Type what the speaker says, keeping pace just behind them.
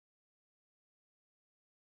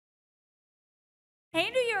Hey,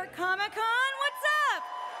 New York Comic Con, what's up?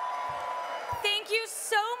 Thank you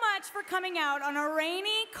so much for coming out on a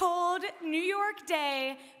rainy, cold New York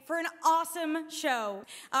day for an awesome show.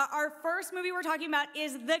 Our first movie we're talking about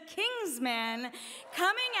is The Kingsman,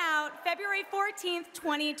 coming out February 14th,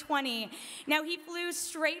 2020. Now, he flew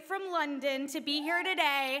straight from London to be here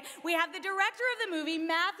today. We have the director of the movie,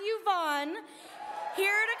 Matthew Vaughn, here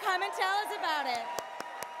to come and tell us about it.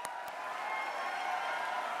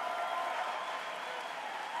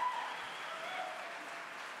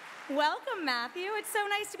 Welcome, Matthew. It's so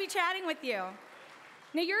nice to be chatting with you.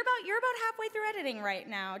 Now, you're about halfway through editing right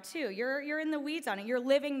now, too. You're in the weeds on it. You're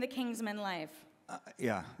living the Kingsman life.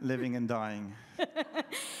 Yeah, living and dying.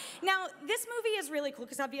 Now, this movie is really cool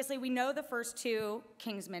because obviously we know the first two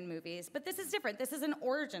Kingsman movies, but this is different. This is an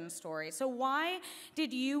origin story. So why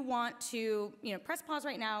did you want to, press pause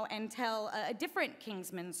right now and tell a different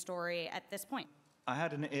Kingsman story at this point? I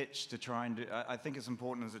had an itch to try and do. I think it's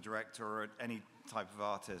important as a director or any type of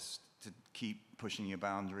artist to keep pushing your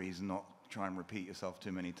boundaries and not try and repeat yourself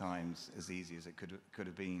too many times, as easy as it could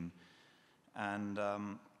have been. And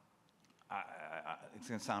it's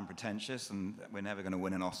going to sound pretentious, and we're never going to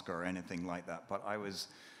win an Oscar or anything like that. But I was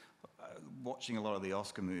watching a lot of the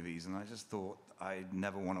Oscar movies, and I just thought I'd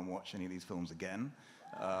never want to watch any of these films again.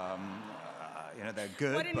 They're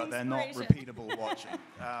good, but they're not repeatable watching.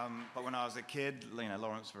 But when I was a kid,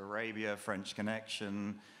 Lawrence of Arabia, French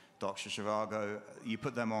Connection, Dr. Zhivago, you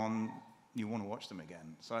put them on, you want to watch them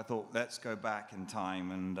again. So I thought, let's go back in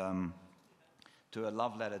time and do a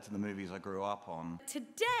love letter to the movies I grew up on.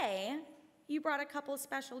 Today, you brought a couple of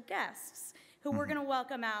special guests who we're going to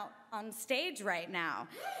welcome out on stage right now.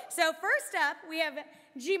 So first up, we have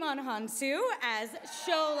Djimon Hounsou as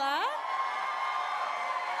Shola,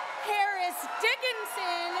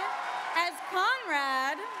 Dickinson as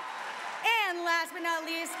Conrad, and last but not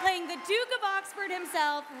least, playing the Duke of Oxford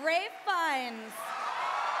himself, Fiennes.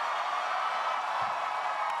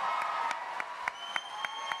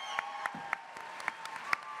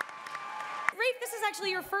 Rafe, this is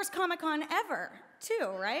actually your first Comic-Con ever,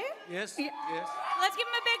 too, right? Yes, yes. Let's give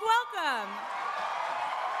him a big welcome.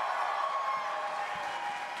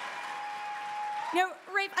 Now,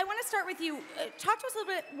 Rafe, I want to start with you. Talk to us a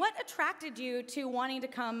little bit. What attracted you to wanting to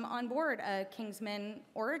come on board a Kingsman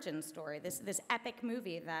origin story, this epic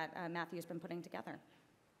movie that Matthew's been putting together?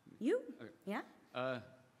 You? Okay. Yeah?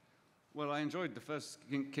 Well, I enjoyed the first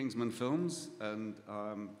Kingsman films and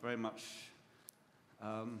very much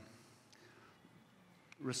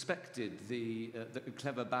respected the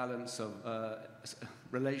clever balance of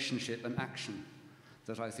relationship and action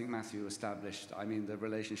that I think Matthew established. I mean, the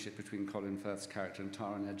relationship between Colin Firth's character and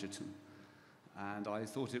Taron Egerton. And I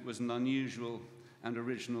thought it was an unusual and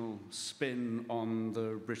original spin on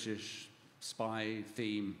the British spy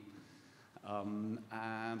theme. And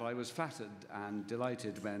I was flattered and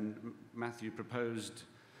delighted when Matthew proposed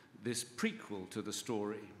this prequel to the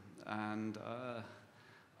story. And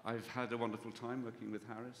I've had a wonderful time working with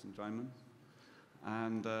Harris and Djimon.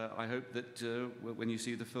 And I hope that when you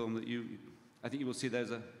see the film that I think you will see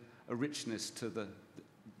there's a richness to the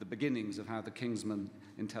beginnings of how the Kingsman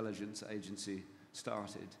intelligence agency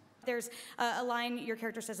started. There's a line your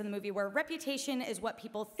character says in the movie where reputation is what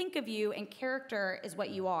people think of you and character is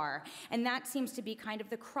what you are. And that seems to be kind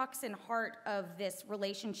of the crux and heart of this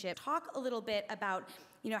relationship. Talk a little bit about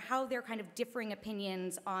how their kind of differing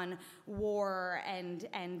opinions on war and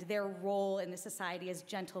their role in the society as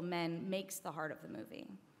gentlemen makes the heart of the movie.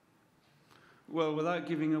 Well, without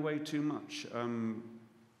giving away too much,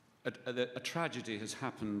 a tragedy has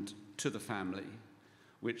happened to the family,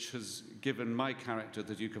 which has given my character,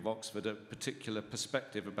 the Duke of Oxford, a particular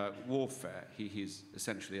perspective about warfare. He's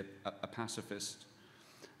essentially a pacifist.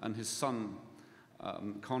 And his son,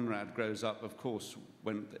 Conrad, grows up, of course,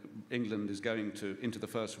 when England is going into the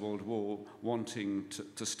First World War, wanting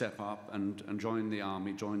to step up and join the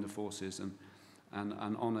army, join the forces, and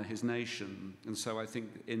honour his nation. And so I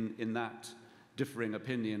think in that differing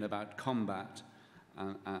opinion about combat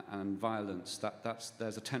and violence,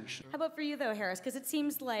 there's a tension. How about for you, though, Harris? Because it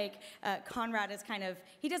seems like Conrad is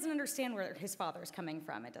he doesn't understand where his father's coming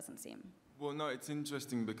from, it doesn't seem. Well, no, it's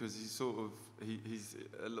interesting because he's he's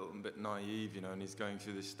a little bit naive, and he's going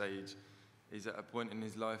through this stage. He's at a point in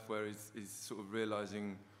his life where he's sort of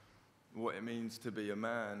realising what it means to be a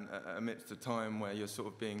man amidst a time where you're sort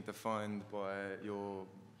of being defined by your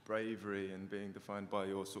bravery and being defined by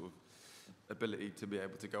your sort of ability to be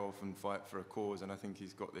able to go off and fight for a cause. And I think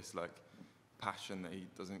he's got this passion that he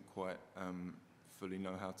doesn't quite fully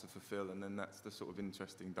know how to fulfill. And then that's the sort of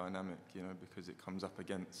interesting dynamic, because it comes up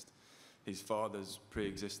against his father's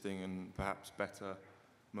pre-existing and perhaps better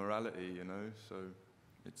morality, you know, so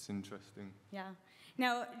it's interesting. Yeah.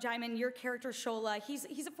 Now, Djimon, your character Shola, he's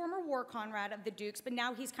a former war comrade of the Duke's, but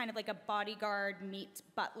now he's kind of like a bodyguard meet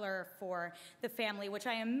butler for the family, which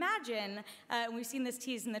I imagine, and we've seen this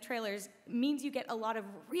teased in the trailers, means you get a lot of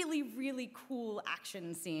really, really cool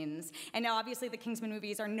action scenes. And now, obviously, the Kingsman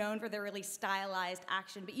movies are known for their really stylized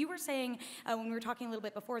action, but you were saying, when we were talking a little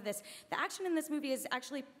bit before this, the action in this movie is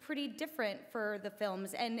actually pretty different for the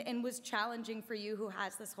films and was challenging for you, who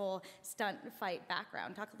has this whole stunt fight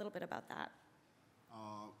background. Talk a little bit about that.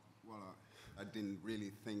 I didn't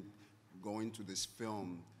really think going to this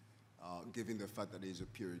film, given the fact that it's a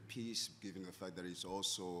period piece, given the fact that it's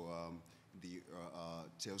also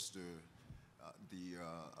tells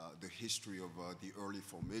the history of the early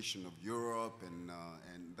formation of Europe, and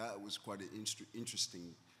that was quite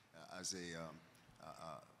interesting as a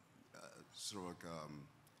sort of like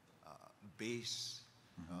base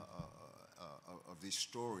of this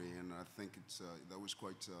story, and I think that was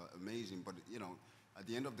quite amazing. But you know, at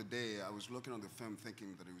the end of the day, I was looking on the film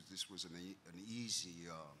thinking that this was an easy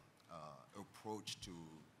approach to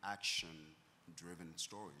action-driven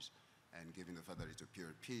stories, and given the fact that it's a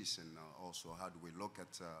period piece, and also how do we look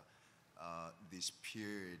at this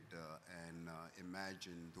period and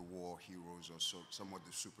imagine the war heroes or somewhat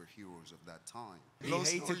the superheroes of that time. He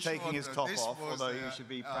hated taking his top off, although you should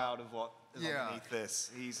be proud of what is underneath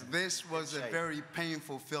this. This was a very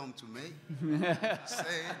painful film to me.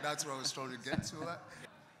 That's what I was trying to get to.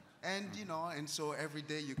 And you know, and so every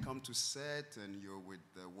day you come to set and you're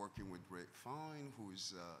working with Reid,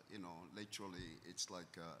 who's you know, literally it's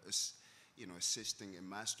like you know, assisting a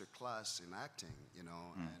master class in acting, you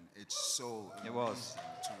know, and it's so it was.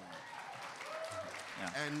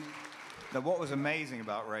 Yeah. And what was amazing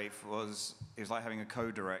about Rafe was it was like having a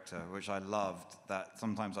co-director, which I loved. That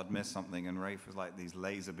sometimes I'd miss something, and Rafe was like these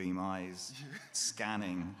laser beam eyes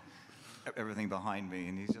scanning everything behind me,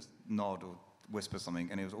 and he'd just nod or whisper something,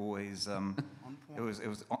 and it was always it was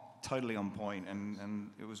totally on point, and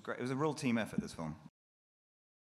it was great. It was a real team effort, this film.